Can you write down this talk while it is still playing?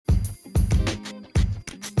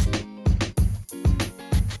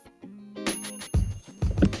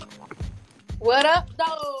What up,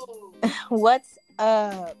 though? What's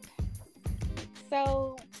up?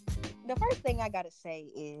 So, the first thing I gotta say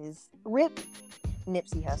is RIP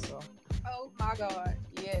Nipsey Hussle. Oh my God!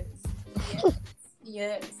 Yes, yes,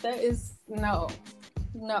 yes. That is no.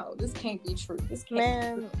 This can't be true. This can't.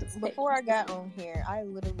 Man, before I got on here, I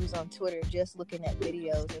literally was on Twitter just looking at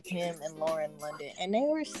videos of him and Lauren London, and they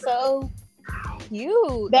were so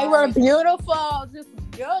cute. They were beautiful, just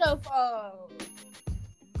beautiful.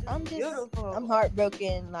 I'm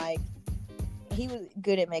heartbroken. Like, he was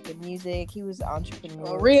good at making music. He was an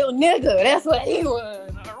entrepreneur. A real nigga. That's what he was.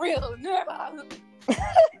 A real nigga.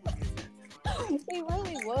 He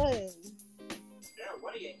really was.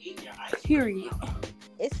 Period.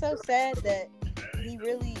 It's so sad that he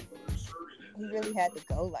really had to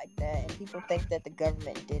go like that, and people think that the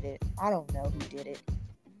government did it. I don't know who did it.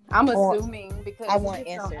 I'm assuming because I want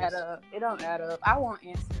answers. It don't add up. I want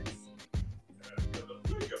answers.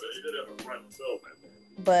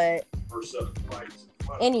 But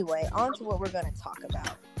anyway, on to what we're going to talk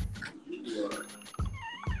about.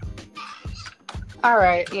 All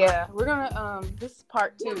right, yeah, we're gonna this is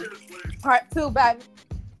part two, baby. Part two.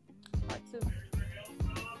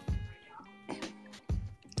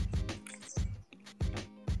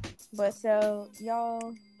 But so,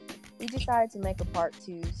 y'all, we decided to make a part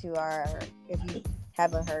two to our, if you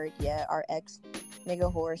haven't heard yet, our ex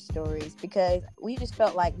nigga horror stories, because we just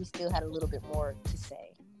felt like we still had a little bit more to say.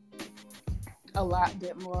 A lot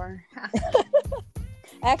bit more.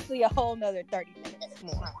 Actually, a whole nother 30 minutes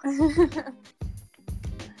more.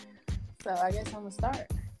 So I guess I'm gonna start.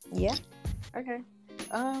 Yeah. Okay.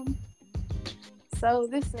 So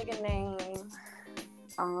this nigga name,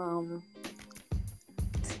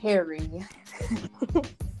 Terry.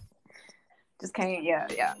 Just can't. Yeah.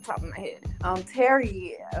 Top of my head.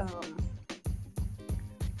 Terry.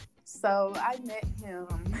 So I met him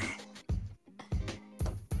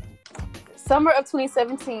summer of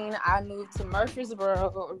 2017. I moved to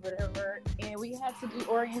Murfreesboro or whatever, and we had to do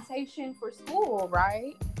orientation for school,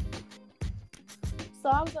 right? So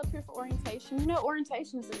I was up here for orientation. You know,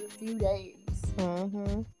 orientation is in a few days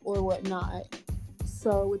or whatnot.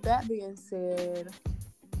 So with that being said,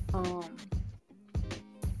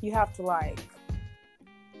 you have to like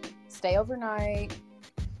stay overnight,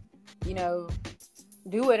 you know,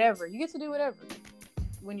 do whatever. You get to do whatever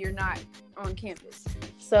when you're not on campus.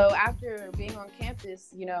 So after being on campus,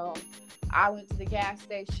 you know, I went to the gas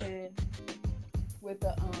station with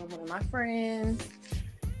one of my friends.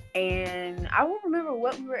 And I won't remember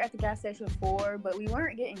what we were at the gas station for, but we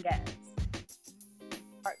weren't getting gas.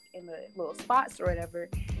 Parked in the little spots or whatever.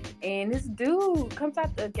 And this dude comes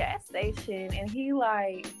out the gas station and he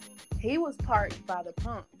was parked by the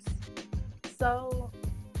pumps. So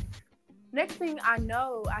next thing I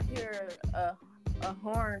know, I hear a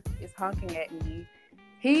horn is honking at me.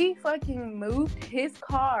 He fucking moved his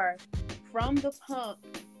car from the pump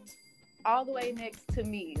all the way next to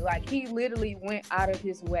me. Like, he literally went out of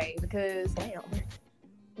his way because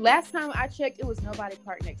last time I checked, it was nobody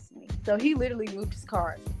parked next to me. So he literally moved his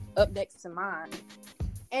car up next to mine,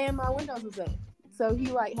 and my windows was up. So he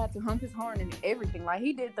like had to hump his horn and everything. Like,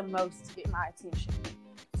 he did the most to get my attention.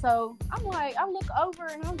 So I'm like, I look over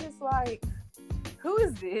and I'm just like, who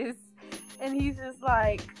is this? And he's just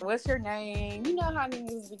like, what's your name? You know how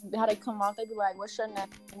they come off, they be like, what's your name?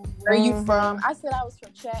 Where are you from? I said I was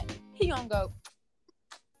from Chat. He gonna go,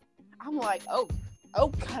 I'm like, oh,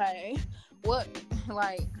 okay. What?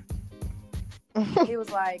 Like, he was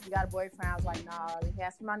like, you got a boyfriend? I was like, nah. He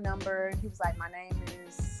asked me my number. He was like, my name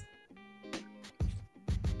is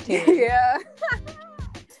Terry. Yeah.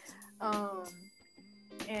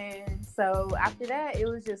 And so after that, it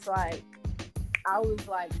was just like, I was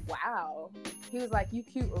like, wow. He was like, you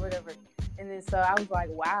cute or whatever. And then so I was like,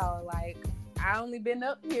 wow, like, I only been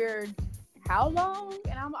up here how long?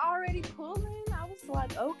 And I'm already pulling. I was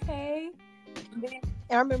like, okay. And then,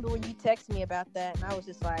 I remember when you texted me about that, and I was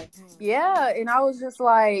just like, yeah. And I was just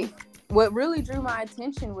like, what really drew my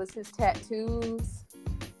attention was his tattoos.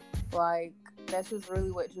 Like, that's just really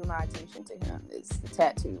what drew my attention to him, is the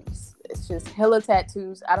tattoos. It's just hella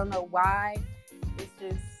tattoos. I don't know why. It's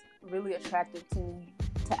just really attractive to me.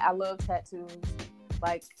 I love tattoos.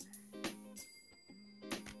 Like,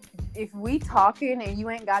 if we talking and you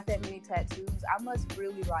ain't got that many tattoos, I must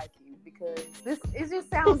really like you, because it just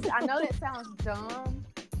sounds, I know that sounds dumb,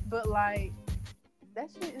 but like, that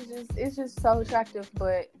shit is it's just so attractive.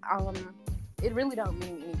 But it really don't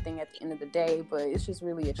mean anything at the end of the day, but it's just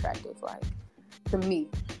really attractive, like, to me.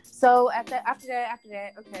 So after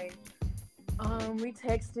that, okay, we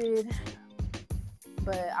texted,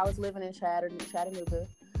 but I was living in Chattanooga.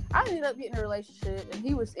 I ended up getting a relationship, and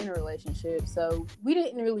he was in a relationship, so we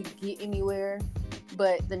didn't really get anywhere.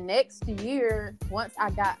 But the next year, once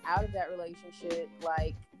I got out of that relationship,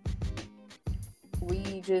 like,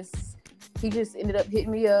 he just ended up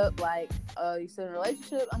hitting me up, like, you still in a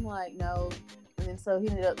relationship? I'm like, no. And then so he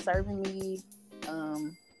ended up serving me,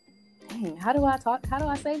 dang, how do I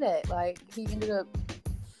say that? Like, he ended up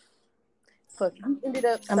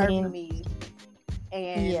serving me.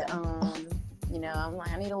 And, I'm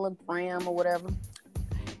like, I need a little gram or whatever.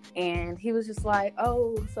 And he was just like,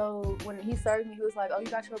 oh, so when he served me, he was like, oh, you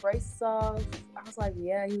got your braces off? I was like,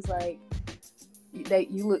 yeah. He was like,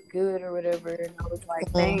 you look good or whatever. And I was like,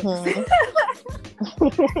 thanks.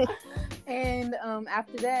 And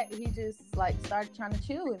after that, he just like started trying to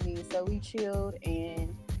chill with me. So we chilled,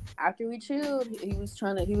 and after we chilled, he was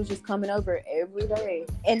just coming over every day.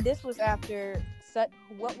 And this was after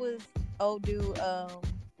what was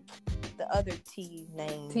the other T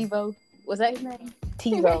name? TiVo. Was that his name?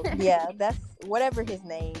 TiVo. Yeah, that's whatever his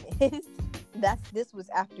name is. This was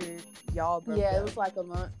after y'all broke up. Yeah, it was like a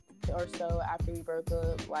month or so after we broke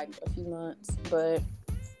up, like a few months. But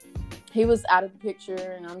he was out of the picture,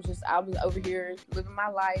 and I was over here living my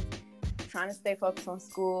life, trying to stay focused on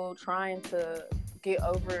school, trying to get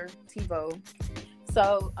over TiVo.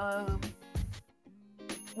 So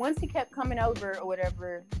once he kept coming over or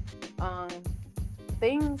whatever,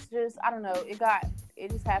 things just, I don't know, it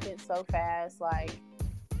just happened so fast. Like,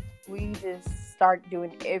 we just started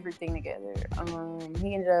doing everything together.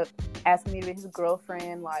 He ended up asking me to be his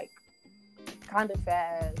girlfriend, like, kind of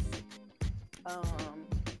fast.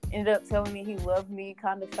 Ended up telling me he loved me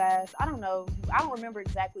kind of fast. I don't know. I don't remember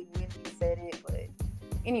exactly when he said it, but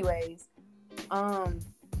anyways.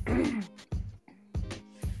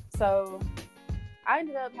 So I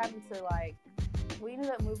ended up having to, like, we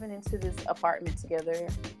ended up moving into this apartment together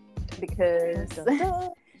because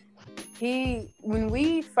when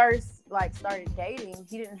we first, like, started dating,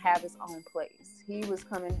 he didn't have his own place. He was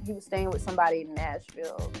staying with somebody in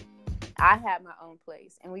Nashville. I had my own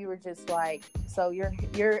place, and we were just like, so you're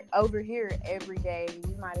over here every day.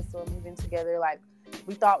 We might as well move in together. Like,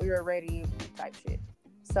 we thought we were ready, type shit.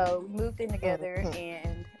 So we moved in together,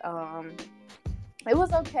 and it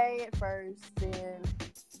was okay at first. Then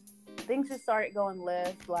things just started going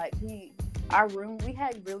left. Like, we had really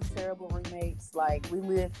terrible roommates. Like, we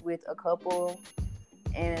lived with a couple,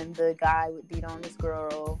 and the guy would beat on this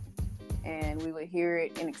girl. And we would hear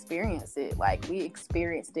it and experience it. Like, we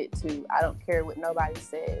experienced it too. I don't care what nobody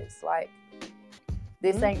says. Like,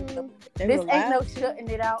 this ain't no shutting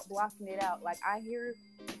it out, blocking it out. Like, I hear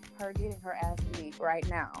her getting her ass beat right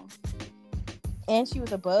now. And she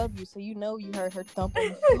was above you, so you heard her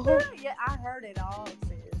thumping the floor. Yeah, I heard it all,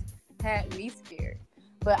 sis. Had me scared.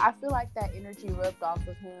 But I feel like that energy rubbed off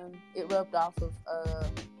of him. It rubbed off of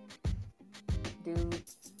dude.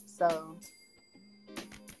 So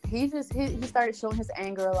he started showing his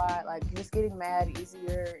anger a lot, like just getting mad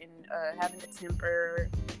easier and having a temper,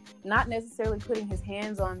 not necessarily putting his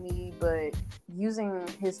hands on me, but using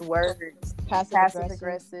his words, passive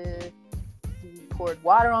aggressive. He poured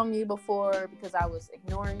water on me before because I was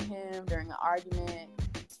ignoring him during an argument.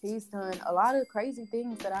 He's done a lot of crazy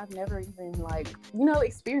things that I've never even, like,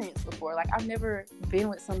 experienced before. Like, I've never been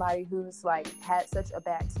with somebody who's, like, had such a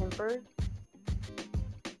bad temper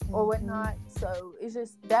or whatnot. So it's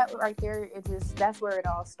just that right there. That's where it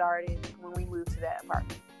all started when we moved to that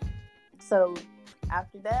apartment. So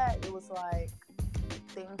after that, it was like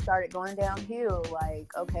things started going downhill.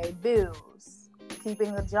 Like, okay, bills,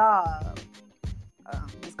 keeping a job.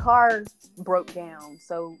 His car broke down,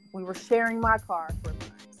 so we were sharing my car for months.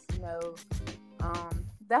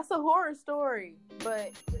 That's a horror story,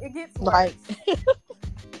 but it gets worse. Right.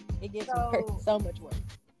 It gets worse, so much worse.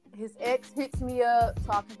 His ex hits me up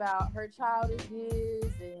talking about her child is his,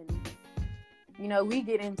 and we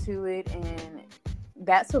get into it, and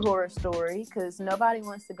that's a horror story because nobody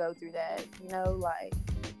wants to go through that, like,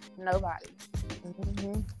 nobody.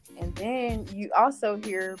 Mm-hmm. And then you also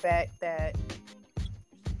hear back that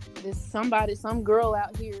some girl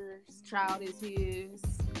out here's child is his,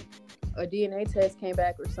 a DNA test came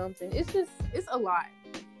back or something. It's a lot.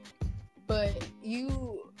 But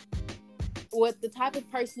the type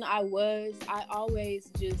of person I was, I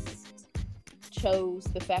always just chose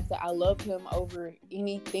the fact that I loved him over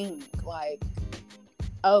anything. Like,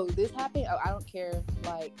 oh, this happened? Oh, I don't care.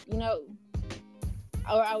 Like,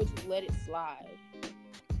 or I would just let it slide.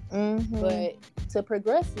 Mm-hmm. But to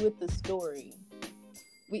progress with the story,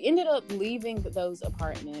 we ended up leaving those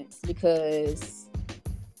apartments because,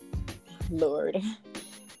 Lord,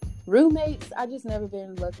 roommates, I just never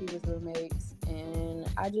been lucky with roommates, and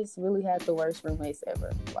I just really had the worst roommates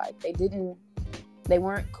ever. Like they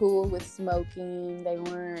weren't cool with smoking. They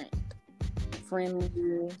weren't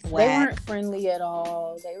friendly. Whack. They weren't friendly at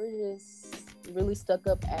all. They were just really stuck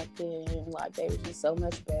up acting like they were just so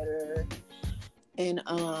much better. And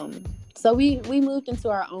so we moved into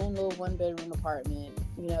our own little 1-bedroom apartment,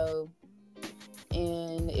 you know,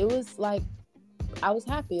 and it was like, I was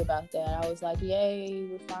happy about that. I was like, yay,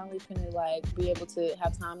 we're finally gonna like be able to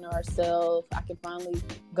have time to ourselves. I can finally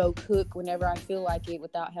go cook whenever I feel like it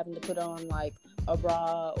without having to put on like a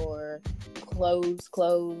bra or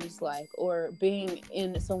clothes, like, or being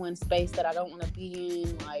in someone's space that I don't want to be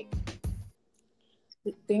in. Like,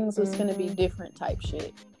 things was gonna be different type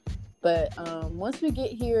shit. But once we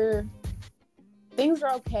get here, things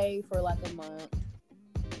are okay for like a month,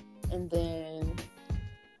 and then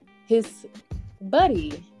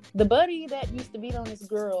the buddy that used to beat on this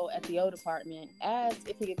girl at the old apartment, asked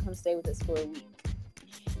if he could come stay with us for a week.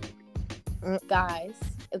 Guys,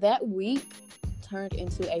 that week turned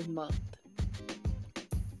into a month.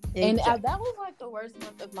 And that was like the worst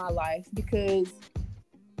month of my life, because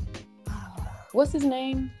what's his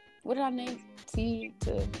name? What did I name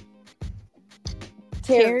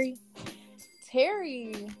Terry?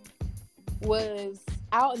 Terry was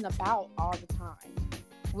out and about all the time.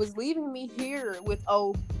 Was leaving me here with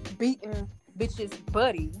old beaten bitch's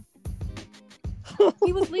buddy.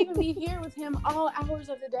 He was leaving me here with him all hours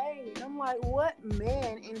of the day. And I'm like, what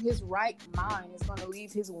man in his right mind is going to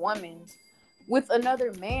leave his woman with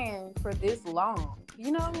another man for this long?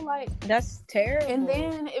 You know, like, that's terrible. And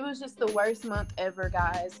then it was just the worst month ever,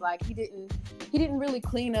 guys. Like, he didn't really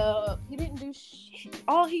clean up. He didn't do shit.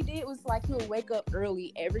 All he did was like, he would wake up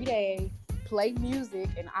early every day, play music,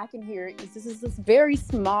 and I can hear it because this is this very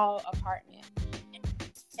small apartment.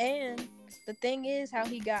 And the thing is, how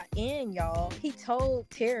he got in, y'all, he told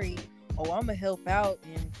Terry, oh, I'm gonna help out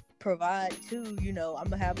and provide too, you know, I'm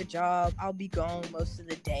gonna have a job, I'll be gone most of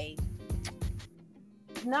the day.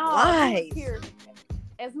 No, I was here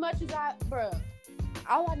as much as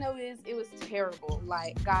all I know is it was terrible.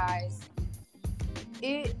 Like, guys,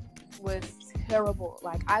 it was terrible.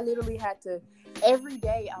 Like, I literally had to, every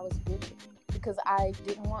day I was bitching because I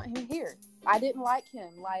didn't want him here. I didn't like him.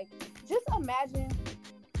 Like, just imagine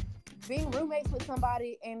being roommates with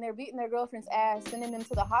somebody and they're beating their girlfriend's ass, sending them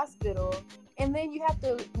to the hospital, and then you have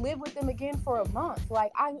to live with them again for a month.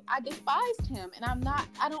 Like, I despised him, and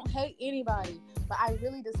I don't hate anybody, but I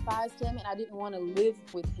really despised him, and I didn't want to live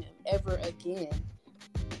with him ever again.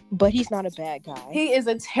 But he's not a bad guy. He is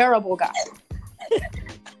a terrible guy.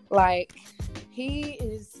 Like, he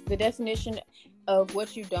is the definition of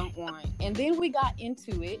what you don't want. And then we got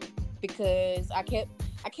into it because I kept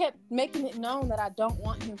making it known that I don't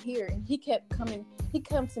want him here, and he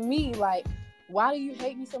come to me like, why do you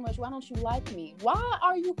hate me so much? Why don't you like me? Why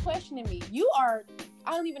are you questioning me?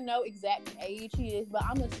 I don't even know exact age he is, but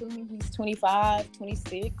I'm assuming he's 25,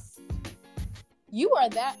 26. You are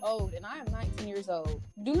that old, and I am 19 years old.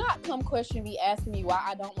 Do not come question me, asking me why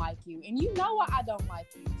I don't like you. And you know why I don't like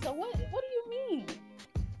you. So what do you mean?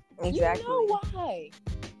 Exactly. You know why.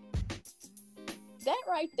 That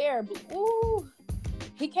right there, ooh.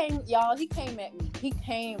 He came at me.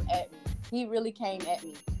 He really came at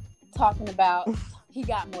me. Talking about he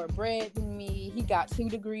got more bread than me. He got 2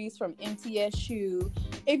 degrees from MTSU.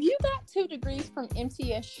 If you got 2 degrees from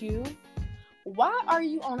MTSU, why are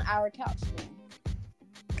you on our couch then?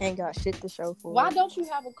 Ain't got shit to show for Why it. don't you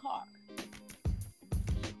have a car?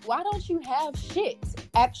 Why don't you have shit?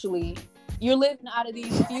 Actually, you're living out of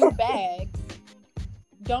these few bags.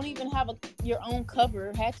 Don't even have your own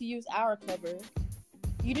cover. Had to use our cover.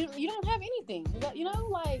 You don't have anything. You know,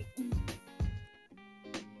 like,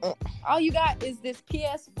 all you got is this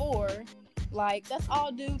PS4. Like, that's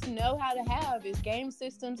all dudes know how to have is game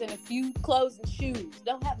systems and a few clothes and shoes.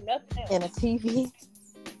 Don't have nothing else. And a TV.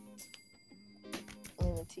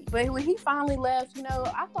 But when he finally left, you know,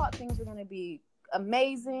 I thought things were going to be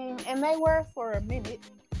amazing, and they were for a minute.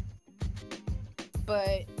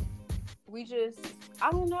 But I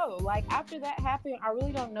don't know. Like, after that happened, I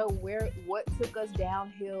really don't know what took us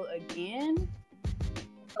downhill again.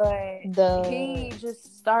 But he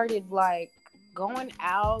just started, like, going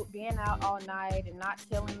out, being out all night and not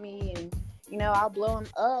telling me. And, you know, I'll blow him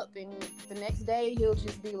up, and the next day he'll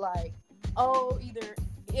just be like, oh, either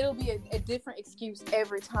it'll be a different excuse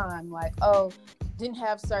every time. Like, oh, didn't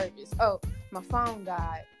have service. Oh, my phone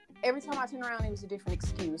died. Every time I turn around, it was a different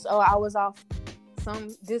excuse. Oh, I was off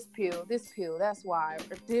this pill, that's why,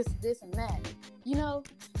 or this and that, you know.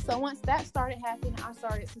 So once that started happening, I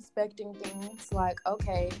started suspecting things like,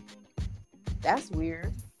 okay, that's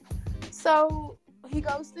weird. So he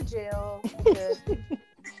goes to jail because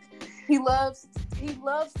he loves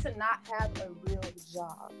to not have a real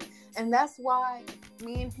job. And that's why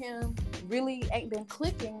me and him really ain't been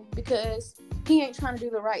clicking, because he ain't trying to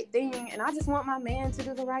do the right thing. And I just want my man to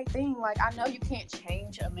do the right thing. Like, I know you can't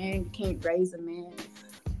change a man, you can't raise a man.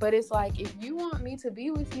 But it's like, if you want me to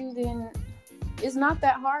be with you, then it's not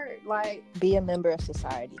that hard. Like, be a member of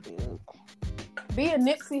society, dude. Be a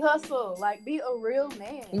Nipsey Hussle. Like, be a real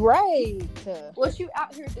man. Right. What you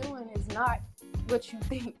out here doing is not what you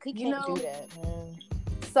think. He you can't know? do that, man.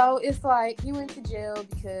 So it's like he went to jail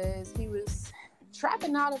because he was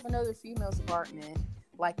trapping out of another female's apartment.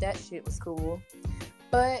 Like, that shit was cool.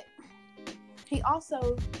 But he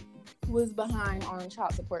also was behind on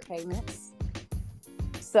child support payments.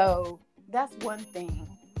 So that's one thing.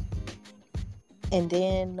 And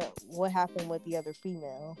then what happened with the other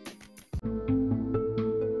female?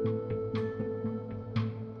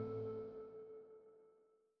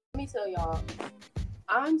 Let me tell y'all,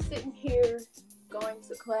 I'm sitting here going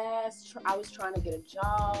to class. I was trying to get a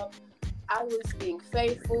job. I was being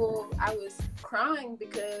faithful. I was crying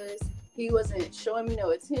because he wasn't showing me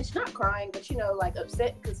no attention. Not crying, but, you know, like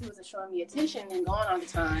upset because he wasn't showing me attention and gone all the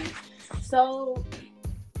time. So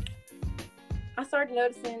I started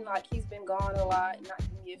noticing, like, he's been gone a lot, not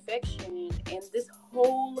giving me affection. And this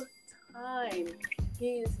whole time,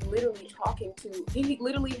 he is literally he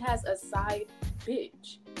literally has a side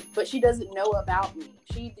bitch, but she doesn't know about me.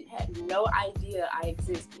 She had no idea I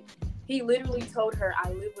existed. He literally told her I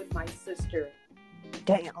live with my sister.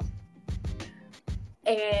 Damn.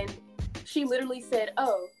 And she literally said,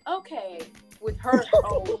 oh, okay, with her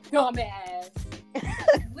old dumbass.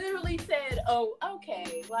 Literally said, oh,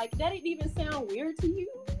 okay. Like, that didn't even sound weird to you?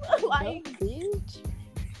 Like, bitch.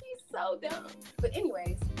 He's so dumb. But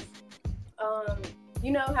anyways,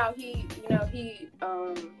 you know how he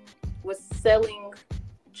was selling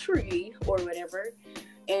tree or whatever,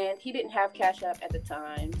 and he didn't have Cash App at the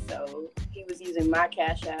time, so he was using my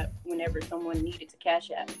Cash App whenever someone needed to Cash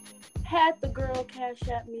App. Had the girl Cash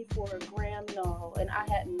App me for $1,000, no, and I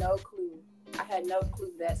had no clue.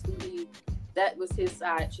 That was his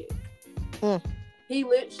side chick. Mm.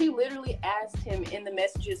 She literally asked him in the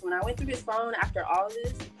messages when I went through his phone after all of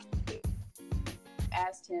this.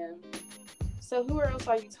 Asked him, so who else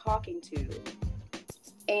are you talking to?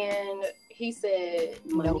 And he said,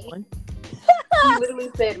 money. No one. He literally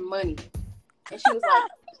said money. And she was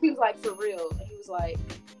like, for real. And he was like,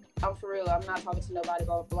 I'm for real. I'm not talking to nobody,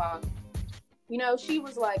 blah, blah, blah. You know, she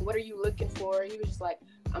was like, what are you looking for? He was just like,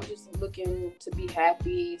 I'm just looking to be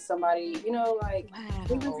happy. Somebody, you know, like, wow.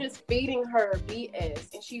 He was just feeding her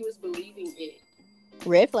BS, and she was believing it.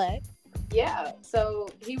 Red flag. Yeah. So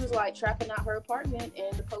he was like trapping out her apartment,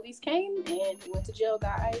 and the police came, and he went to jail,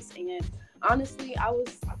 guys. And honestly,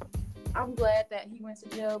 I'm glad that he went to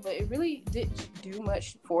jail, but it really didn't do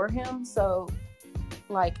much for him. So,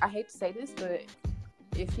 like, I hate to say this, but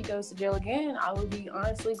if he goes to jail again, I would be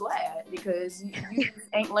honestly glad, because you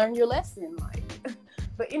ain't learned your lesson. Like,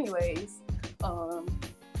 but anyways,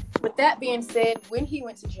 with that being said, when he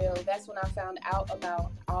went to jail, that's when I found out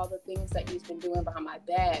about all the things that he's been doing behind my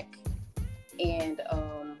back. And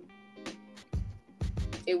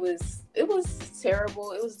it was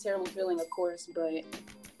terrible. It was a terrible feeling, of course, but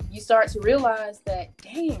you start to realize that,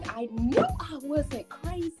 dang, I knew I wasn't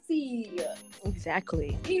crazy.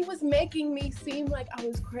 Exactly. He was making me seem like I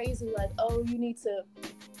was crazy. Like, oh, you need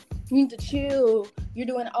to chill. You're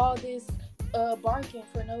doing all this barking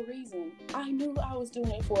for no reason. I knew I was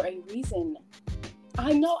doing it for a reason.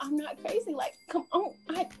 I know I'm not crazy. Like, come on.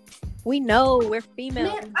 We know we're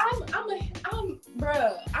female. Man,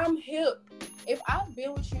 I'm hip. If I've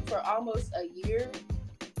been with you for almost a year,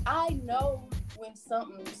 I know when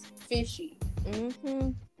something's fishy. Mm-hmm.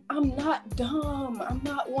 I'm not dumb. I'm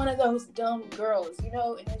not one of those dumb girls, you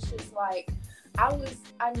know. And it's just like I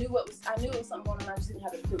knew it was something going on. I just didn't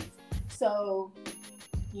have the proof. So,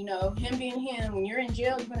 you know, him being him, when you're in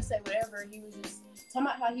jail, you're gonna say whatever. He was just talking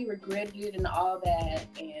about how he regretted it and all that,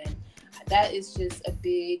 and that is just a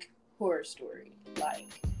big horror story. Like,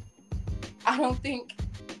 I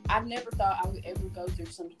never thought I would ever go through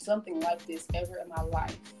something like this ever in my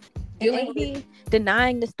life. Ain't he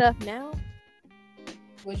denying the stuff now?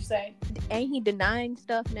 What'd you say? Ain't he denying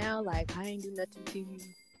stuff now? Like, I ain't do nothing to you.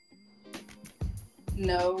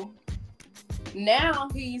 No. Now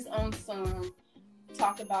he's on some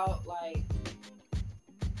talk about, like,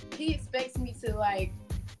 he expects me to, like,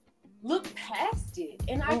 look past it.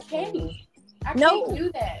 And I can't. I can't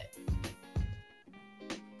do that.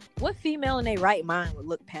 What female in their right mind would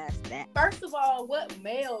look past that? First of all, what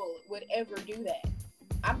male would ever do that?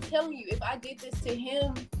 I'm telling you, if I did this to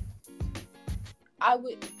him, I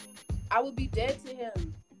would be dead to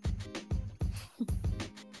him.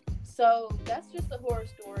 So that's just a horror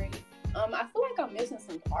story. I feel like I'm missing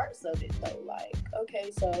some parts of it though. Like,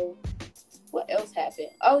 okay, so what else happened?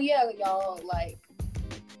 Oh yeah, y'all, like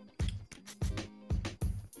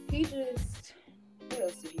he just, what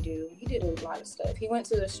else did he do? He did a lot of stuff. He went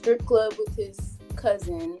to the strip club with his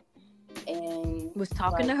cousin and was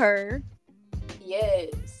talking to her.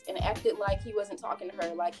 Yes, and acted like he wasn't talking to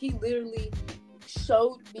her. Like, he literally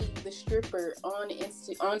showed me the stripper on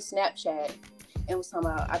Snapchat and was talking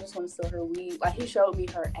about, I just want to sell her weed. Like, he showed me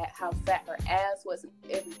how fat her ass was and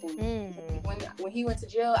everything. When he went to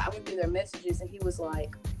jail, I went through their messages and he was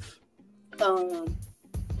like,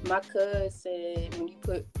 my cuz said when you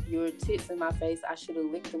put your tits in my face, I should have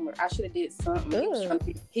licked them or I should have did something.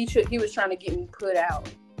 He was trying to get me put out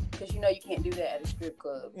because you can't do that at a strip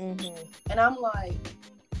club. And I'm like,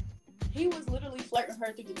 he was literally flirting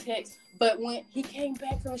her through the text. But when he came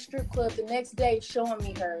back from the strip club the next day, showing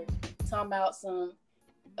me her, talking about some,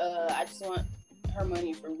 I just want her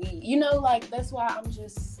money for weed. Like, that's why I'm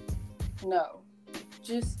just, no.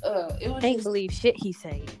 Just, it was Can't believe shit he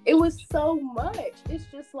said. It was so much. It's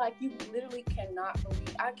just like, you literally cannot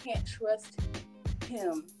believe. I can't trust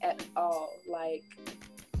him at all. Like,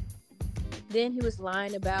 then he was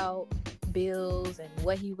lying about bills and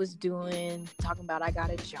what he was doing, talking about I got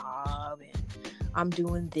a job and I'm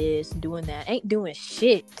doing this and doing that. Ain't doing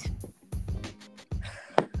shit.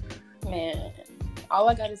 Man, all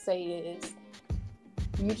I gotta say is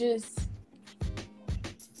you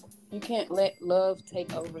can't let love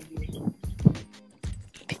take over you.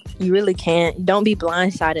 You really can't. Don't be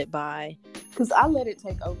blindsided by. Because I let it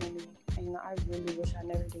take over me, and I really wish I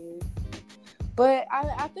never did. But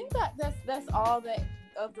I think that's all that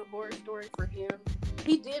of the horror story for him.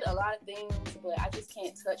 He did a lot of things, but I just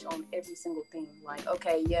can't touch on every single thing. Like,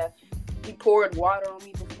 okay, yeah, he poured water on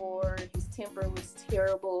me before. His temper was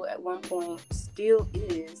terrible at one point. Still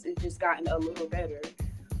is. It's just gotten a little better.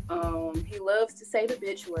 He loves to say the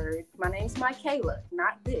bitch word. My name's Michaela,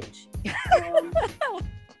 not bitch.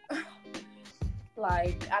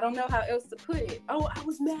 Like, I don't know how else to put it. Oh, I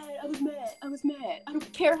was mad. I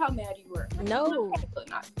don't care how mad you were. No. Michaela,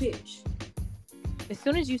 not bitch. As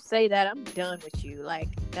soon as you say that, I'm done with you. Like,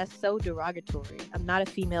 that's so derogatory. I'm not a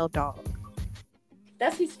female dog.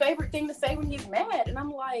 That's his favorite thing to say when he's mad. And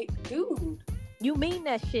I'm like, dude. You mean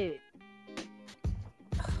that shit.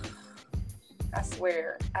 I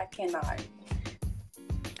swear, I cannot.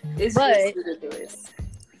 It's just ridiculous.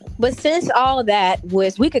 But since all that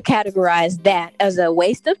we could categorize that as a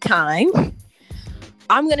waste of time,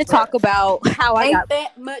 I'm going to talk about how I got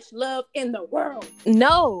that much love in the world.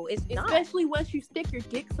 No, it's not. Especially once you stick your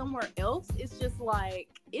dick somewhere else, it's just like,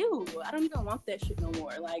 ew, I don't even want that shit no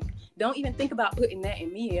more. Like, don't even think about putting that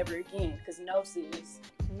in me ever again, because no, sis.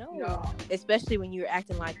 No. Especially when you're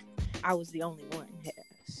acting like I was the only one.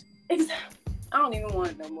 Yes. Exactly. I don't even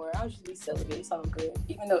want it no more. I'll just be celibate. It's all good,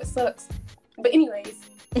 even though it sucks. But anyways.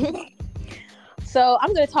 So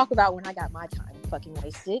I'm going to talk about when I got my time fucking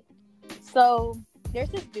wasted. So there's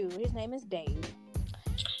this dude. His name is Dave.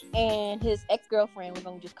 And his ex-girlfriend, we're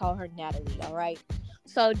going to just call her Natalie, all right?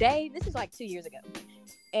 So Dave, this is like 2 years ago.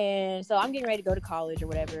 And so I'm getting ready to go to college or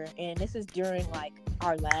whatever. And this is during like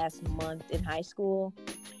our last month in high school.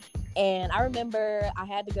 And I remember I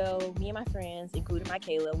had to go, me and my friends, including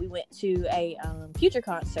Michaela, we went to a Future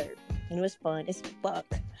concert. And it was fun as fuck.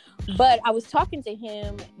 But I was talking to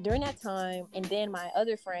him during that time. And then my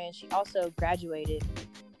other friend, she also graduated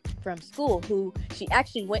from school, who she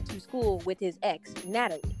actually went to school with his ex,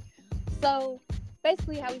 Natalie. So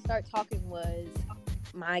basically how we started talking was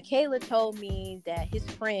Michaela told me that his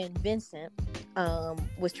friend Vincent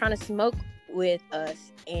was trying to smoke with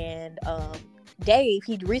us. And Dave,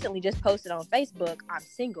 he recently just posted on Facebook, I'm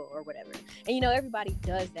single or whatever. And everybody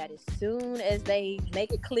does that as soon as they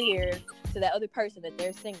make it clear to that other person that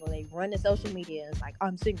they're single. They run to social media and it's like,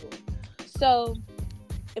 I'm single. So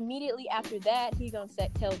immediately after that, he gonna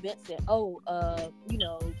tell Vincent,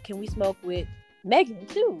 can we smoke with Megan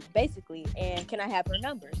too, basically, and can I have her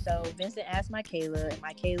number? So Vincent asked Michaela, and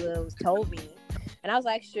Michaela told me, and I was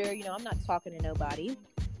like, sure, I'm not talking to nobody.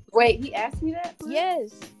 Wait, he asked me that? Yes,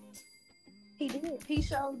 he did. He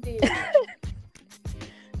sure did.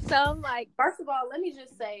 So I'm like, first of all, let me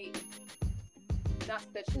just say, not to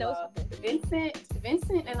cut you off,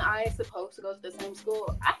 Vincent and I are supposed to go to the same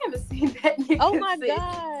school. I haven't seen that nigga. Oh my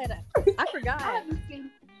God, I forgot.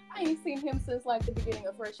 I ain't seen him since like the beginning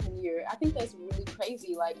of freshman year. I think that's really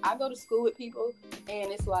crazy. Like, I go to school with people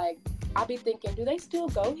and it's like, I'll be thinking, do they still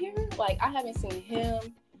go here? Like, I haven't seen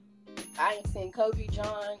him. I ain't seen Kobe,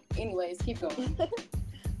 John. Anyways, keep going.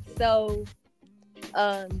 So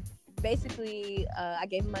Basically, I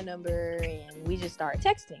gave him my number and we just started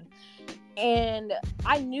texting. And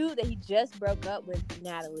I knew that he just broke up with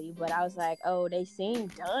Natalie, but I was like, oh, they seem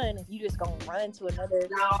done. If you just gonna run to another,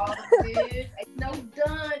 no, dude,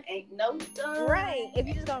 ain't no done. Right? If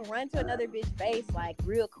you just gonna run to another bitch face like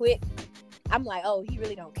real quick, I'm like, oh, he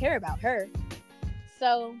really don't care about her.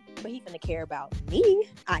 So, but he finna care about me,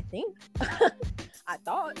 I think. I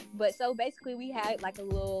thought. But so basically, we had like a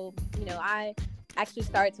little, I actually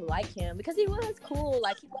started to like him because he was cool.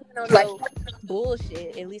 Like, he wasn't on no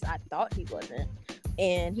bullshit. At least I thought he wasn't.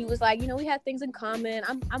 And he was like, we have things in common.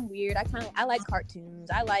 I'm weird. I like cartoons.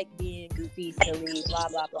 I like being goofy, silly, blah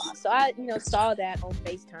blah blah. So I saw that on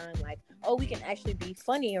FaceTime, like, oh, we can actually be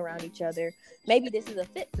funny around each other. Maybe this is a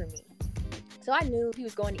fit for me. So I knew he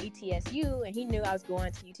was going to ETSU and he knew I was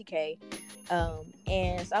going to UTK.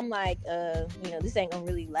 And so I'm like, this ain't gonna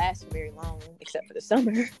really last for very long except for the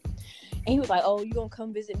summer. And he was like, oh, you gonna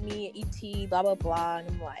come visit me at ET, blah, blah, blah. And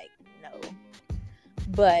I'm like, no.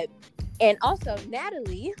 And also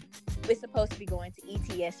Natalie is supposed to be going to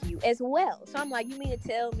ETSU as well. So I'm like, you mean to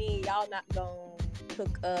tell me y'all not gonna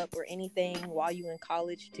hook up or anything while you in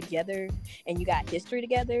college together and you got history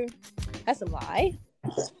together? That's a lie.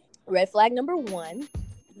 Red flag number 1.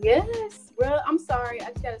 Yes, bro. I'm sorry.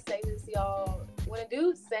 I just gotta say this, y'all. When a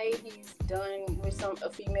dude say he's done with a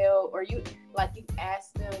female, or you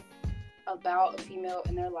ask them about a female,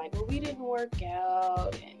 and they're like, "Well, we didn't work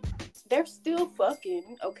out," and they're still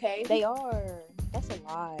fucking, okay? They are. That's a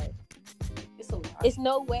lie. It's a lie. It's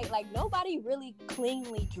no way. Like, nobody really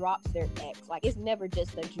cleanly drops their ex. Like, it's never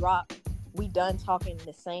just a drop. We done talking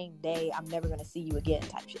the same day. I'm never gonna see you again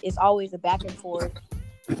type shit. It's always a back and forth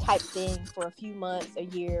type thing for a few months, a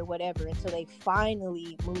year, whatever, until they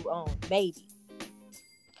finally move on. Maybe.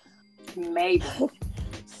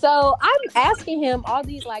 So I'm asking him all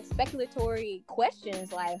these like speculatory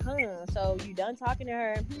questions, like, so you done talking to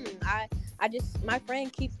her? My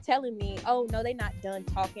friend keeps telling me, oh no, they not done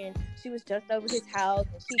talking. She was just over his house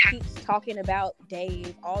and she keeps talking about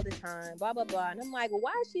Dave all the time, blah blah blah. And I'm like, well,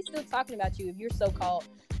 why is she still talking about you if you're so-called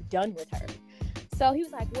done with her? So he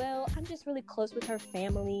was like, well, I'm just really close with her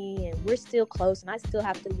family and we're still close and I still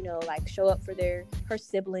have to, show up for her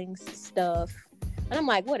siblings stuff. And I'm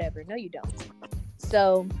like, whatever. No, you don't.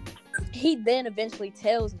 So he then eventually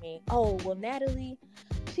tells me, oh, well, Natalie,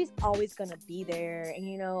 she's always going to be there.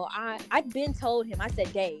 And, I've been told him, I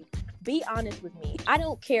said, Dave, be honest with me. I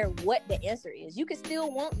don't care what the answer is. You can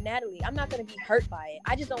still want Natalie. I'm not going to be hurt by it.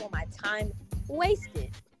 I just don't want my time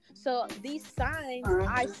wasted. So these signs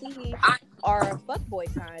I see are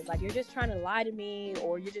fuckboy signs. Like, you're just trying to lie to me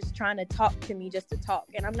or you're just trying to talk to me just to talk.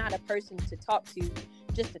 And I'm not a person to talk to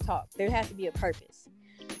just to talk. There has to be a purpose.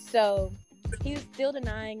 So he was still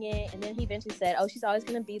denying it. And then he eventually said, oh, she's always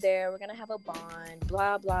going to be there. We're going to have a bond,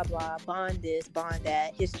 blah, blah, blah. Bond this, bond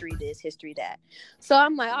that, history this, history that. So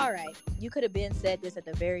I'm like, all right, you could have been said this at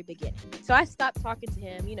the very beginning. So I stopped talking to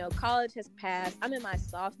him. College has passed. I'm in my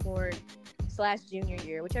sophomore/junior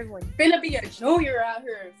year, whichever one. Finna be a junior out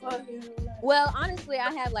here. Well, honestly,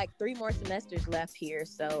 I have like 3 more semesters left here,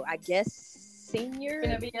 so I guess senior.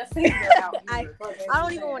 Finna be a senior out here. I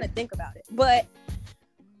don't even want to think about it. But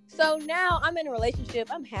so now I'm in a relationship.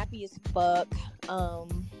 I'm happy as fuck.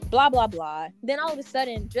 Blah blah blah. Then all of a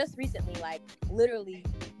sudden, just recently, like literally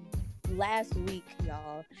last week,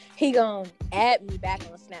 y'all, he gonna add me back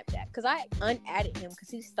on Snapchat because I unadded him because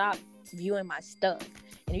he stopped viewing my stuff.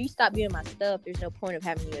 And if you stop viewing my stuff, there's no point of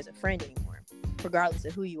having you as a friend anymore, regardless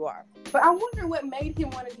of who you are. But I wonder what made him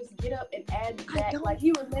want to just get up and add you back. Like,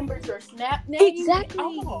 he remembers your Snap name. Exactly.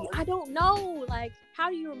 Oh. I don't know. Like, how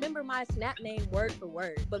do you remember my Snap name word for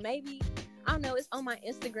word? But maybe, I don't know, it's on my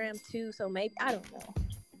Instagram too, so maybe, I don't know.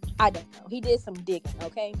 He did some digging,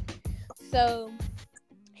 okay? So,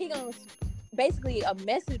 he gonna, basically, a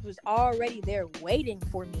message was already there waiting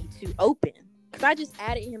for me to open. Because I just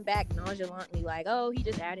added him back nonchalantly, like, oh, he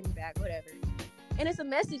just added me back, whatever. And it's a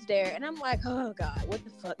message there, and I'm like, oh, God, what the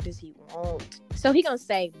fuck does he want? So he gonna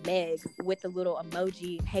say Meg with the little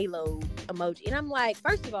emoji, halo emoji. And I'm like,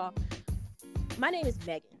 first of all, my name is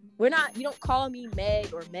Megan. You don't call me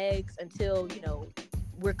Meg or Megs until,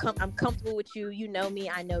 I'm comfortable with you. You know me,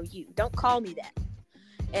 I know you. Don't call me that.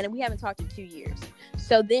 And we haven't talked in 2 years.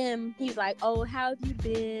 So then he's like, oh, how have you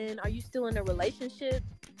been? Are you still in a relationship?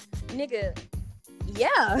 Nigga,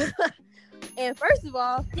 yeah. And first of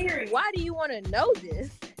all, why do you want to know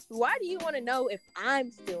this? Why do you want to know if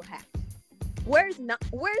I'm still happy? Where's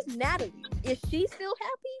Natalie? Is she still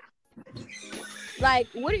happy? Like,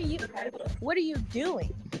 what are you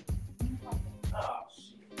doing?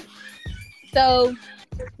 So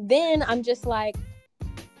then I'm just like,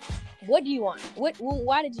 what do you want?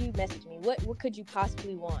 Why did you message me? What could you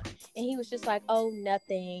possibly want? And he was just like, oh,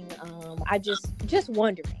 nothing. I just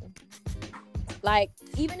wondering. Like,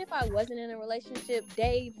 even if I wasn't in a relationship,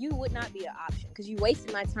 Dave, you would not be an option because you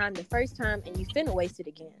wasted my time the first time and you finna waste it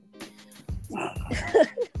again.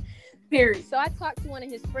 Period. So I talked to one of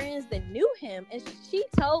his friends that knew him, and she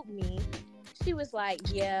told me, she was like,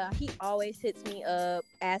 yeah, he always hits me up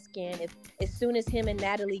asking if, as soon as him and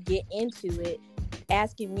Natalie get into it,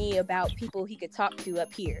 asking me about people he could talk to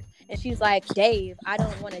up here. And she's like, Dave, I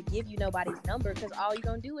don't want to give you nobody's number because all you're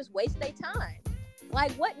going to do is waste their time.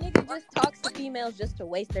 Like, what nigga just talks to females just to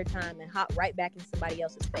waste their time and hop right back in somebody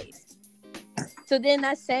else's face? So then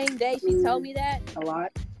that same day she told me that, a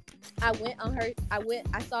lot. I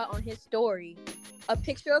saw on his story a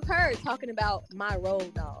picture of her talking about my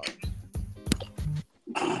road dog.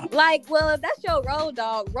 Like, well, if that's your road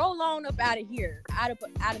dog, roll on up out of here, out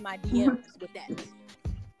of my DMs with that.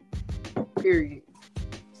 Period.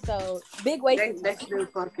 So big waste. They still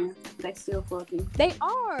fucking. They still fucking. They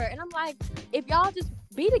are, and I'm like, if y'all just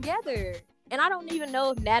be together. And I don't even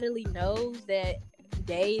know if Natalie knows that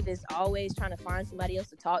Dave is always trying to find somebody else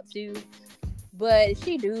to talk to. But if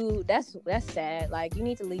she do, that's sad. Like, you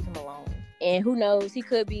need to leave him alone. And who knows, he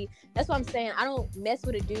could be. That's what I'm saying. I don't mess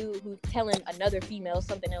with a dude who's telling another female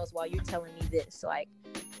something else while you're telling me this. Like,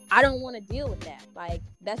 I don't want to deal with that. Like,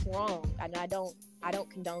 that's wrong. And I don't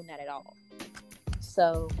condone that at all.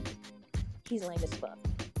 So he's lame as fuck.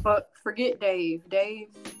 But forget Dave. Dave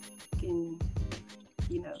can,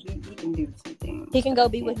 he can do some things. He can go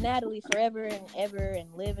be with Natalie forever and ever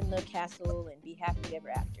and live in the castle and be happy ever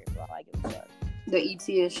after. For all I give a fuck. The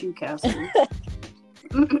ETSU castle.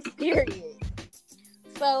 Period.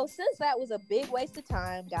 So since that was a big waste of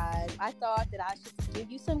time, guys, I thought that I should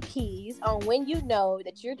give you some keys on when you know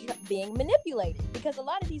that you're being manipulated. Because a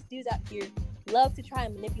lot of these dudes out here love to try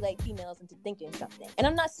and manipulate females into thinking something. And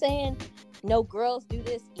I'm not saying no girls do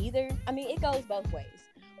this either. I mean, it goes both ways.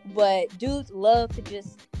 But dudes love to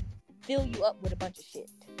just fill you up with a bunch of shit.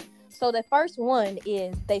 So the first one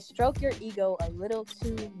is they stroke your ego a little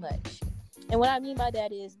too much. And what I mean by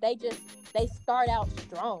that is they start out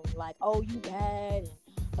strong, like, oh, you bad, and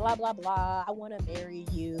blah, blah, blah. I want to marry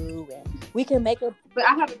you, and we can make a... But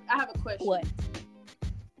I have a question. What?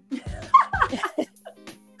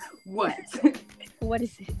 What? What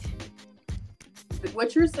is it?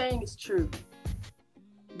 What you're saying is true.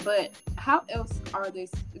 But how else are they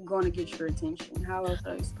going to get your attention? How else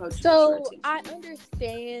are they supposed to get your attention? So I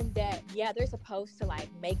understand that, yeah, they're supposed to, like,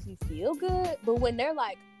 make you feel good. But when they're,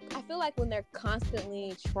 like, I feel like when they're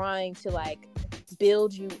constantly trying to, like,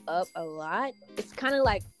 build you up a lot, it's kind of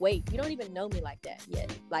like, wait, you don't even know me like that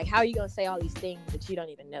yet. Like, how are you going to say all these things that you don't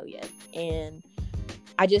even know yet? And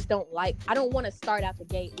I just don't want to start out the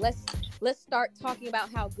gate. Let's start talking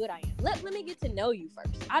about how good I am. Let me get to know you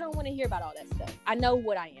first. I don't want to hear about all that stuff. I know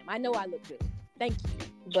what I am. I know I look good. Thank you.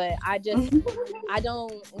 But I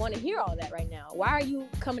don't want to hear all that right now. Why are you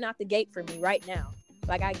coming out the gate for me right now?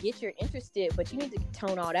 Like, I get you're interested, but you need to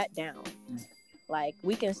tone all that down. Like,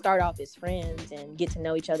 we can start off as friends and get to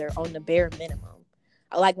know each other on the bare minimum.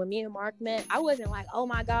 Like, when me and Mark met, I wasn't like, oh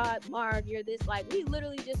my God, Mark, you're this. Like, we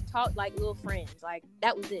literally just talked like little friends. Like,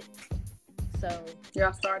 that was it. So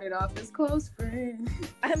y'all started off as close friends.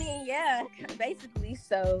 I mean, yeah, basically.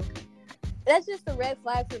 So that's just a red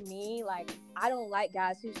flag for me. Like, I don't like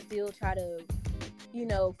guys who still try to,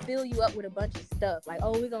 fill you up with a bunch of stuff. Like,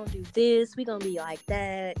 oh, we're going to do this. We're going to be like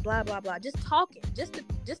that, blah, blah, blah. Just talking, just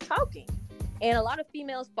talking. And a lot of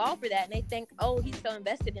females fall for that. And they think, oh, he's so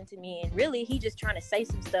invested into me. And really, he's just trying to say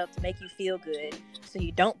some stuff to make you feel good. So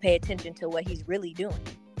you don't pay attention to what he's really doing.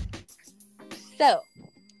 So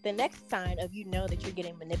the next sign of that you're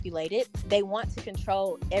getting manipulated, they want to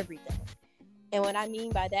control everything. And what I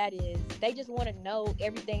mean by that is they just want to know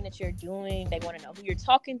everything that you're doing. They want to know who you're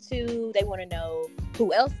talking to. They want to know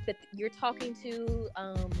who else that you're talking to,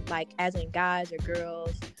 like as in guys or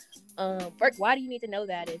girls. First, why do you need to know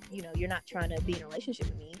that if, you're not trying to be in a relationship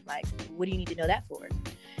with me? Like, what do you need to know that for?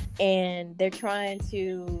 And they're trying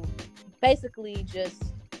to basically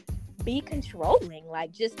just be controlling,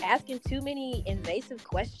 like just asking too many invasive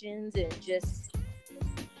questions and just,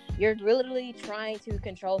 you're literally trying to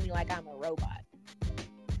control me like I'm a robot.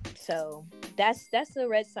 So that's a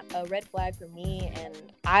red flag for me. And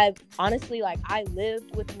I honestly, like, I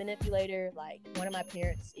lived with a manipulator. Like, one of my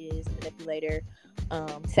parents is a manipulator.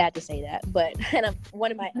 Sad to say that, but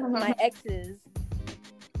one of my exes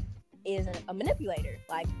is a manipulator.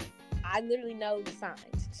 Like, I literally know the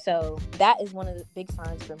signs. So that is one of the big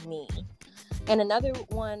signs for me. And another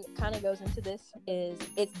one kind of goes into this is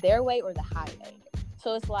it's their way or the highway.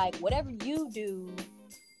 So it's like, whatever you do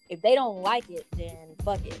If they don't like it, then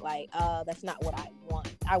fuck it. Like, that's not what I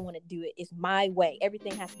want. I want to do it. It's my way.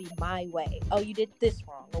 Everything has to be my way. Oh, you did this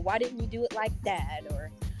wrong. Or why didn't you do it like that?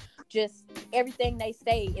 Or just everything they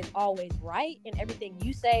say is always right. And everything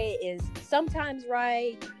you say is sometimes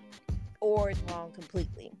right or it's wrong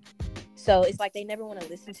completely. So it's like they never want to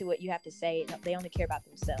listen to what you have to say. They only care about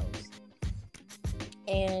themselves.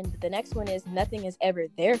 And the next one is nothing is ever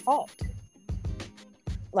their fault.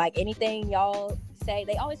 Like anything y'all say,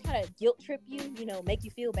 they always kind of guilt trip you, make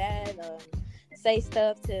you feel bad, say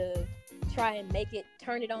stuff to try and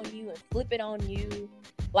turn it on you and flip it on you.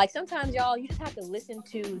 Like sometimes y'all, you just have to listen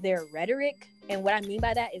to their rhetoric. And what I mean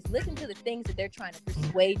by that is listen to the things that they're trying to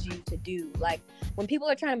persuade you to do. Like when people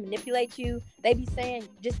are trying to manipulate you, they be saying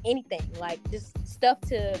just anything, like just stuff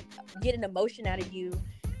to get an emotion out of you,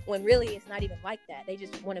 when really it's not even like that. They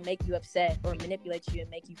just want to make you upset or manipulate you and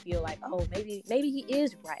make you feel like, oh, maybe he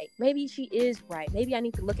is right. Maybe she is right. Maybe I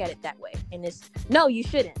need to look at it that way. And no, you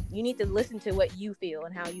shouldn't. You need to listen to what you feel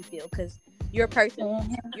and how you feel, because you're a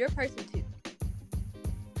person. You're a person too.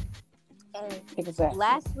 And exactly.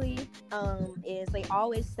 Lastly, is they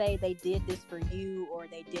always say they did this for you or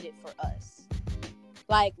they did it for us.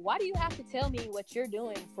 Like, why do you have to tell me what you're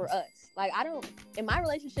doing for us? Like, in my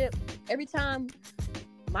relationship, every time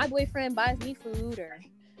my boyfriend buys me food or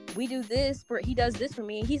we do this he does this for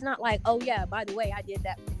me, he's not like, oh yeah, by the way, I did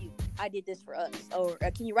that for you. I did this for us. Or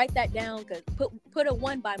can you write that down? Cause put a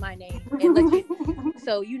 1 by my name and let you,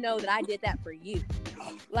 so you know that I did that for you.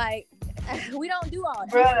 Like, we don't do all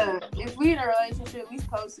that. Bruh, if we in a relationship, we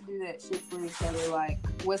supposed to do that shit for each other. Like,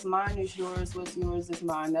 what's mine is yours, what's yours is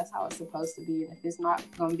mine. That's how it's supposed to be. And if it's not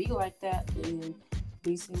gonna be like that, then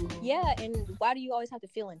be single. Yeah, and why do you always have to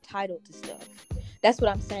feel entitled to stuff? That's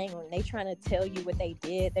what I'm saying. When they trying to tell you what they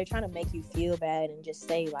did, they're trying to make you feel bad and just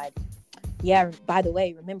say like, yeah, by the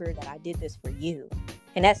way, remember that I did this for you.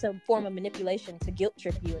 And that's a form of manipulation to guilt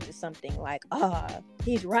trip you into something like,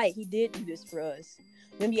 he's right, he did do this for us.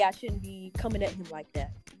 Maybe I shouldn't be coming at him like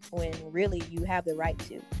that, when really you have the right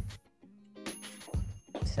to.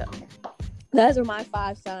 So those are my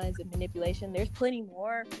 5 signs of manipulation. There's plenty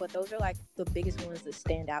more, but those are like the biggest ones that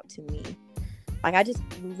stand out to me. Like,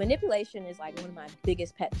 manipulation is like one of my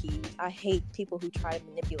biggest pet peeves. I hate people who try to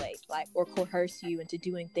manipulate, like, or coerce you into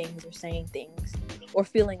doing things or saying things or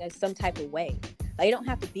feeling some type of way. Like, you don't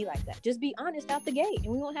have to be like that. Just be honest out the gate and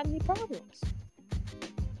we won't have any problems.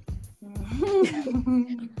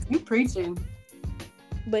 You preaching.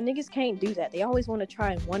 But niggas can't do that. They always want to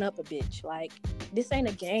try and one up a bitch. Like, this ain't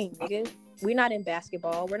a game, nigga. We're not in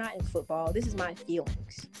basketball. We're not in football. This is my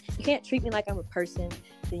feelings. You can't treat me like I'm a person.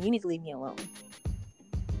 Then you need to leave me alone.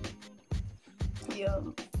 Yeah.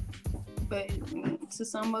 But to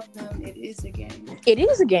some of them, it is a game. It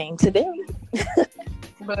is a game to them.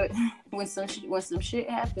 But when some shit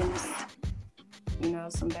happens,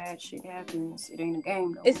 some bad shit happens, it ain't a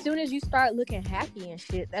game no more. As soon as you start looking happy and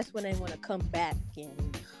shit, that's when they want to come back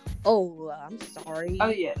and, I'm sorry. Oh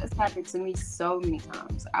yeah, that's happened to me so many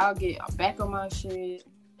times. I'll get back on my shit,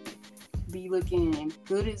 be looking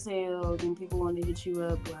good as hell, then people want to hit you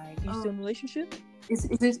up like, you still in a relationship? Is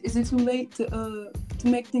it too late to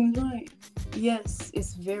make things right? Yes,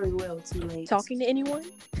 it's very well too late. Talking to anyone?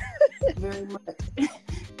 Very much.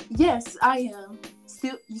 Yes, I am.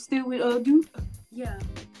 You still with Duke? Yeah.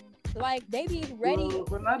 Like, they be ready.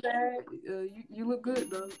 Well, my bad. You look good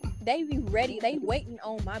though. They be ready. They waiting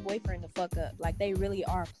on my boyfriend to fuck up. Like, they really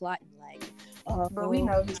are plotting. Like, but we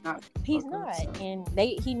know he's not. He's not, so. And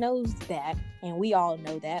he knows that, and we all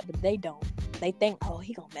know that, but they don't. They think,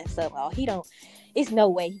 he gonna mess up. He don't. It's no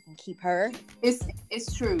way he can keep her.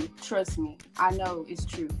 It's true. Trust me. I know it's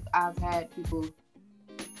true. I've had people.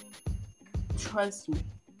 Trust me.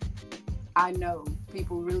 I know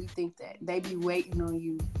people really think that. They be waiting on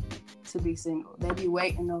you to be single. They be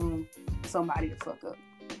waiting on somebody to fuck up.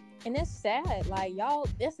 And that's sad. Like, y'all,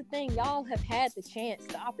 that's the thing. Y'all have had the chance,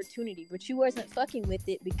 the opportunity, but you wasn't fucking with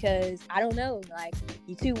it because, I don't know, like,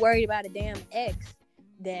 you too worried about a damn ex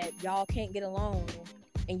that y'all can't get along.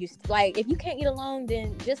 And you, like, if you can't get along,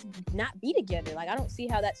 then just not be together. Like, I don't see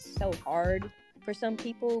how that's so hard for some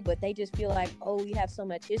people, but they just feel like, we have so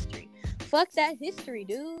much history. Fuck that history,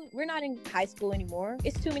 dude. We're not in high school anymore.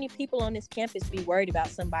 It's too many people on this campus be worried about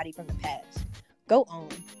somebody from the past. Go on.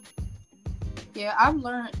 Yeah, I've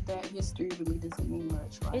learned that history really doesn't mean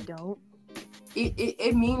much. Like, it don't.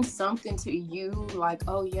 It means something to you, like,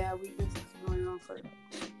 oh yeah, we've been fucking around for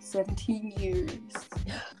 17 years.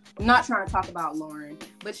 I'm not trying to talk about Lauren,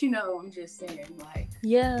 but I'm just saying, like,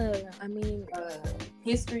 Yeah, I mean,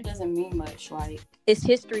 History doesn't mean much. Like, it's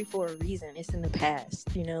history for a reason. It's in the past,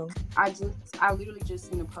 I literally just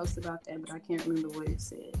seen a post about that, but I can't remember what it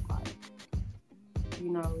said. Like,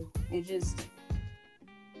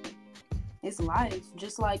 it's life.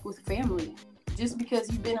 Just like with family. Just because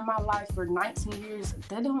you've been in my life for 19 years,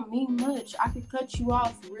 that don't mean much. I could cut you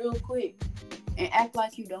off real quick and act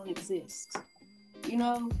like you don't exist.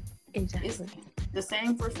 Exactly. It's the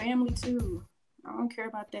same for family too. I don't care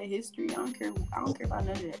about that history. I don't care about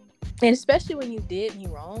none of that. And especially when you did me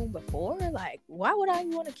wrong before, like, why would I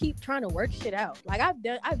want to keep trying to work shit out? Like, I've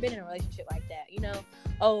been in a relationship like that,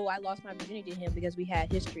 Oh, I lost my virginity to him because we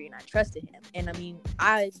had history and I trusted him. And I mean,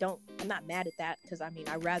 I'm not mad at that, because I mean,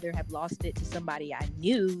 I'd rather have lost it to somebody I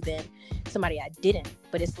knew than somebody I didn't.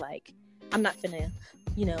 But it's like, I'm not finna,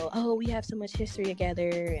 oh, we have so much history together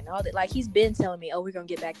and all that. Like, he's been telling me, oh, we're gonna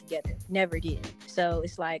get back together. Never did. So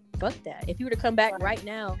it's like, fuck that. If you were to come back right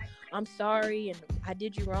now, I'm sorry and I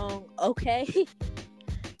did you wrong. Okay.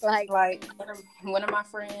 like one of my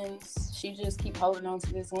friends, she just keep holding on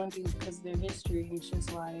to this one dude because of their history, and it's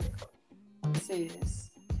just like, sis,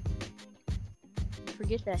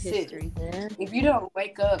 forget that history, man. If you don't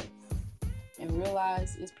wake up and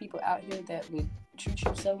realize it's people out here that would treat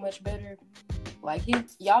you so much better, like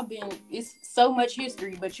it's so much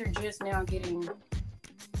history, but you're just now getting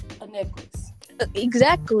a necklace.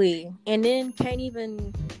 Exactly. And then can't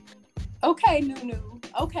even. Okay, Nunu.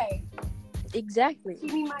 Okay. Exactly.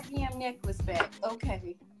 Give me my damn necklace back.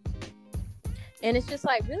 Okay. And it's just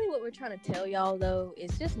like, really what we're trying to tell y'all, though,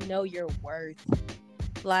 is just know your worth.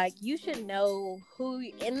 Like, you should know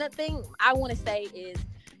and the thing I want to say is,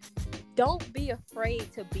 don't be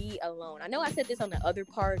afraid to be alone. I know I said this on the other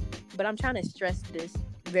part, but I'm trying to stress this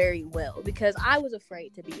very well, because I was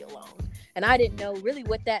afraid to be alone. And I didn't know really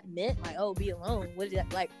what that meant. Like, oh, be alone. What is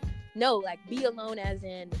that? Like, no, like, be alone as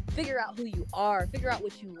in figure out who you are, figure out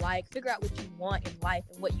what you like, figure out what you want in life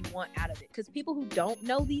and what you want out of it. Because people who don't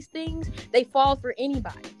know these things, they fall for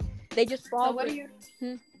anybody. They just fall what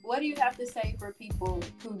do you have to say for people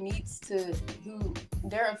who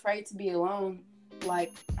they're afraid to be alone?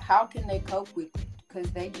 Like, how can they cope with it? Because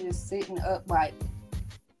they just sitting up, like,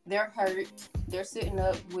 they're hurt. They're sitting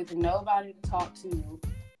up with nobody to talk to.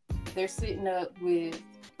 They're sitting up with,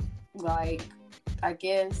 like, I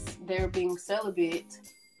guess they're being celibate.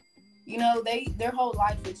 Their whole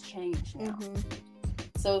life has changed now. Mm-hmm.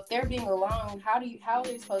 So if they're being alone, how are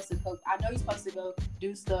they supposed to cope? I know you're supposed to go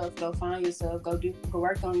do stuff, go find yourself, go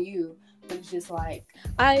work on you. But it's just like,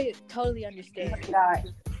 I totally understand.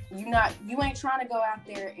 You ain't trying to go out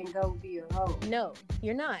there and go be a hoe. No,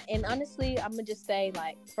 you're not. And honestly, I'm gonna just say,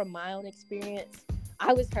 like, from my own experience,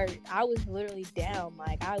 I was hurt. I was literally down.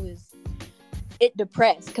 Like, I was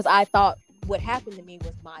depressed because I thought what happened to me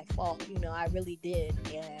was my fault. I really did,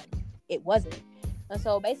 and it wasn't. And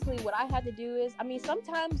so basically what I had to do is, I mean,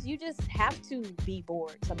 sometimes you just have to be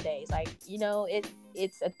bored some days. Like,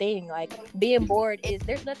 it's a thing. Like, being bored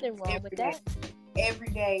there's nothing wrong with that. Every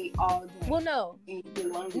day, all day. Well, no,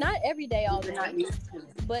 not every day, all day.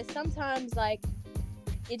 But sometimes, like,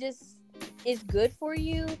 it just is good for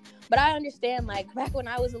you. But I understand, like, back when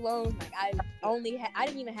I was alone, like, I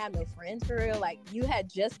didn't even have no friends for real. Like, you had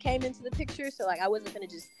just came into the picture, so, like, I wasn't gonna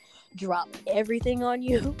just drop everything on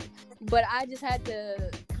you. But I just had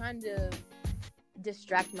to kind of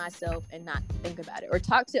distract myself and not think about it, or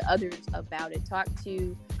talk to others about it, talk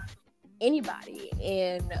to anybody.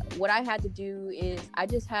 And what I had to do is I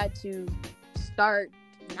just had to start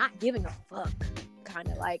not giving a fuck, kind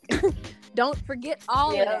of like don't forget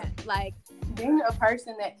all of that. Like, being a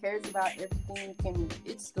person that cares about everything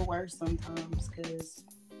it's the worst sometimes, because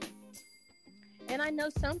and I know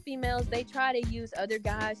some females, they try to use other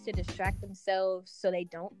guys to distract themselves so they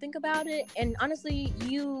don't think about it. And honestly,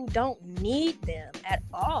 you don't need them at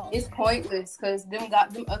all. It's pointless, because them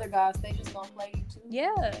other guys, they just gonna play you too.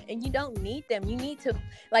 Yeah, and you don't need them. You need to,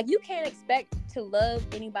 like, you can't expect to love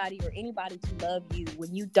anybody or anybody to love you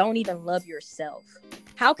when you don't even love yourself.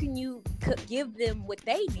 How can you give them what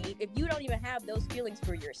they need if you don't even have those feelings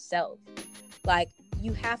for yourself? Like,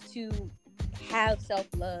 you have to have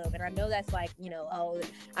self-love. And I know that's like, oh,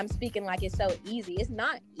 I'm speaking like it's so easy. It's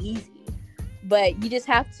not easy, but you just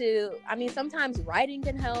have to, I mean, sometimes writing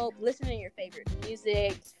can help, listening to your favorite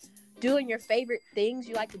music, doing your favorite things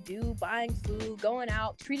you like to do, buying food, going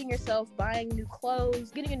out, treating yourself, buying new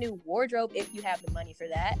clothes, getting a new wardrobe if you have the money for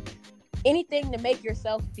that. Anything to make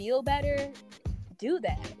yourself feel better, do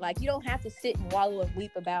that. Like, you don't have to sit and wallow and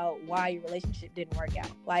weep about why your relationship didn't work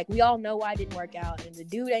out. Like, we all know why it didn't work out, and the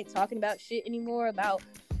dude ain't talking about shit anymore about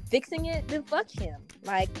fixing it, then fuck him.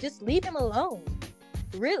 Like, just leave him alone.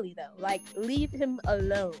 Really though, like leave him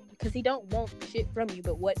alone because he don't want shit from you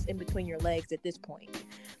but what's in between your legs at this point.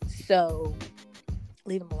 So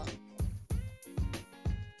leave him alone.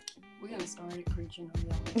 We're gonna start preaching on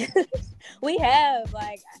y'all. We have,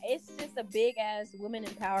 like, it's just a big ass women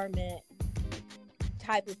empowerment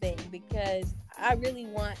type of thing, because I really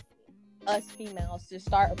want us females to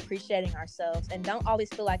start appreciating ourselves and don't always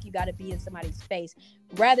feel like you got to be in somebody's face,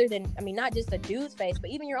 rather than, I mean, not just a dude's face, but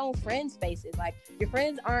even your own friends' faces. Like, your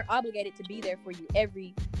friends aren't obligated to be there for you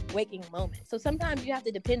every waking moment. So sometimes you have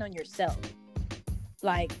to depend on yourself.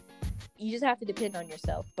 Like, you just have to depend on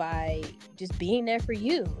yourself by just being there for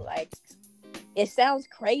you. Like, it sounds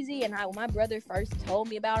crazy, and when my brother first told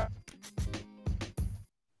me about it,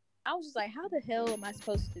 I was just like, how the hell am I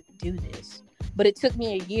supposed to do this? But it took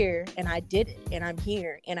me a year, and I did it, and I'm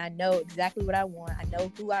here, and I know exactly what I want. I know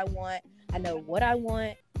who I want. I know what I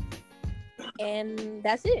want, and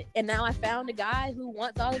that's it. And now I found a guy who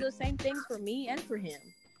wants all of those same things for me and for him.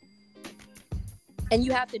 And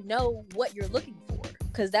you have to know what you're looking for,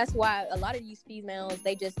 because that's why a lot of these females,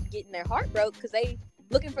 they just getting their heart broke because they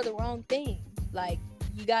looking for the wrong thing. Like,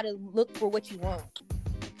 you got to look for what you want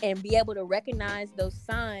and be able to recognize those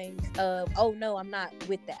signs of, oh no, I'm not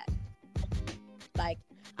with that. Like,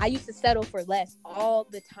 I used to settle for less all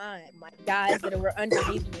the time, like guys that were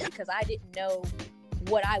underneath me, because I didn't know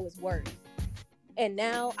what I was worth. And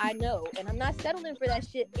now I know, and I'm not settling for that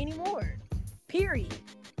shit anymore. Period.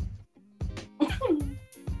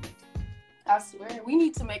 I swear, we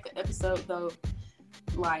need to make an episode though,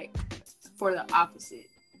 like, for the opposite,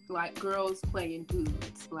 like girls playing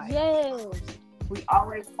dudes. Like, yes, we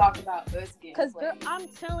always talk about us getting because played. I'm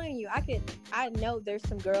telling you, I know there's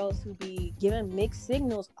some girls who be giving mixed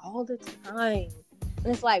signals all the time, and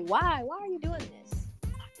it's like, why are you doing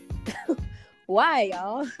this? Why,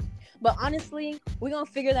 y'all? But honestly, we're gonna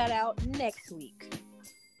figure that out next week.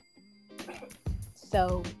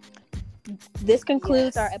 So this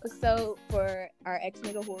concludes our episode for our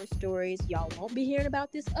ex-nigga horror stories. Y'all won't be hearing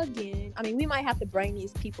about this again. I mean, we might have to bring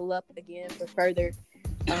these people up again for further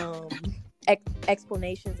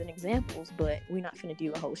explanations and examples, but we're not gonna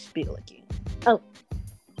do a whole spiel again. Oh,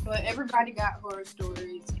 but everybody got horror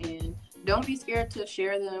stories, and don't be scared to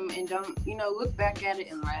share them, and don't, look back at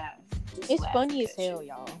it and laugh. It's funny as hell,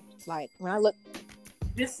 y'all. Like, when I look,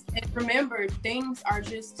 just remember, things are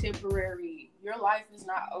just temporary. Your life is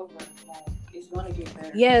not over. Like, it's gonna get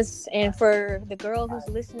better. Yes, and for the girl who's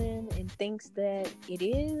listening and thinks that it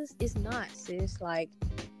is, it's not, sis. Like,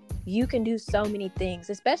 you can do so many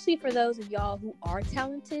things, especially for those of y'all who are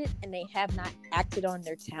talented and they have not acted on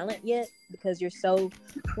their talent yet because you're so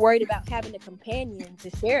worried about having a companion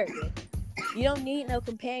to share it with. You don't need no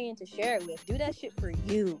companion to share it with. Do that shit for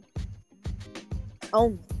you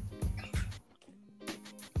only.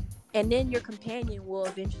 And then your companion will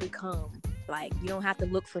eventually come. Like, you don't have to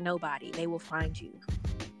look for nobody. They will find you.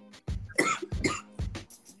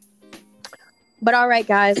 But all right,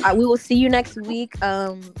 guys, we will see you next week.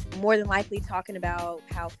 More than likely talking about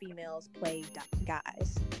how females play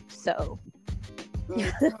guys. So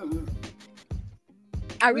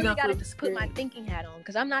I really got to put my thinking hat on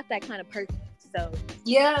because I'm not that kind of person. So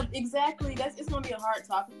yeah, exactly. It's gonna be a hard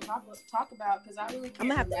topic to talk about because I really can't. I'm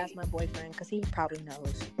gonna have to ask my boyfriend because he probably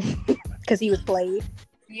knows because he was played.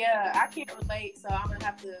 Yeah, I can't relate, so I'm gonna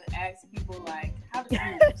have to ask people like, how do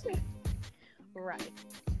you? Right.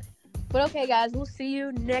 But okay, guys, we'll see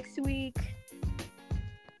you next week.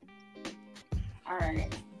 All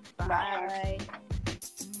right. Bye.